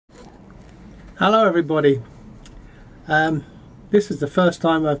Hello everybody. This is the first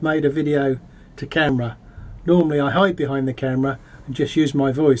time I've made a video to camera. Normally I hide behind the camera and just use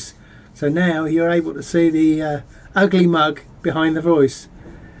my voice. So now you're able to see the ugly mug behind the voice.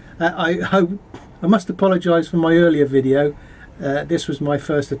 I must apologise for my earlier video. This was my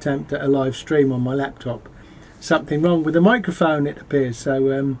first attempt at a live stream on my laptop. Something wrong with the microphone, it appears,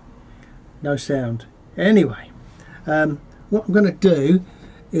 so no sound. Anyway, what I'm going to do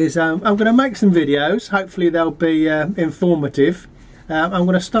is I'm going to make some videos. Hopefully they'll be informative. I'm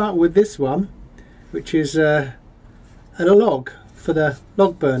going to start with this one, which is a log for the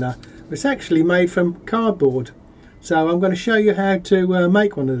log burner. It's actually made from cardboard, so I'm going to show you how to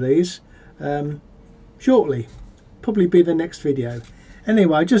make one of these shortly. Probably be the next video.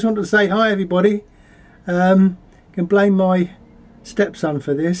 Anyway, I just wanted to say hi everybody. Can blame my stepson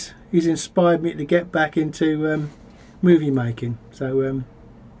for this. He's inspired me to get back into movie making, so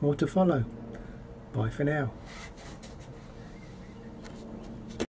more to follow. Bye for now.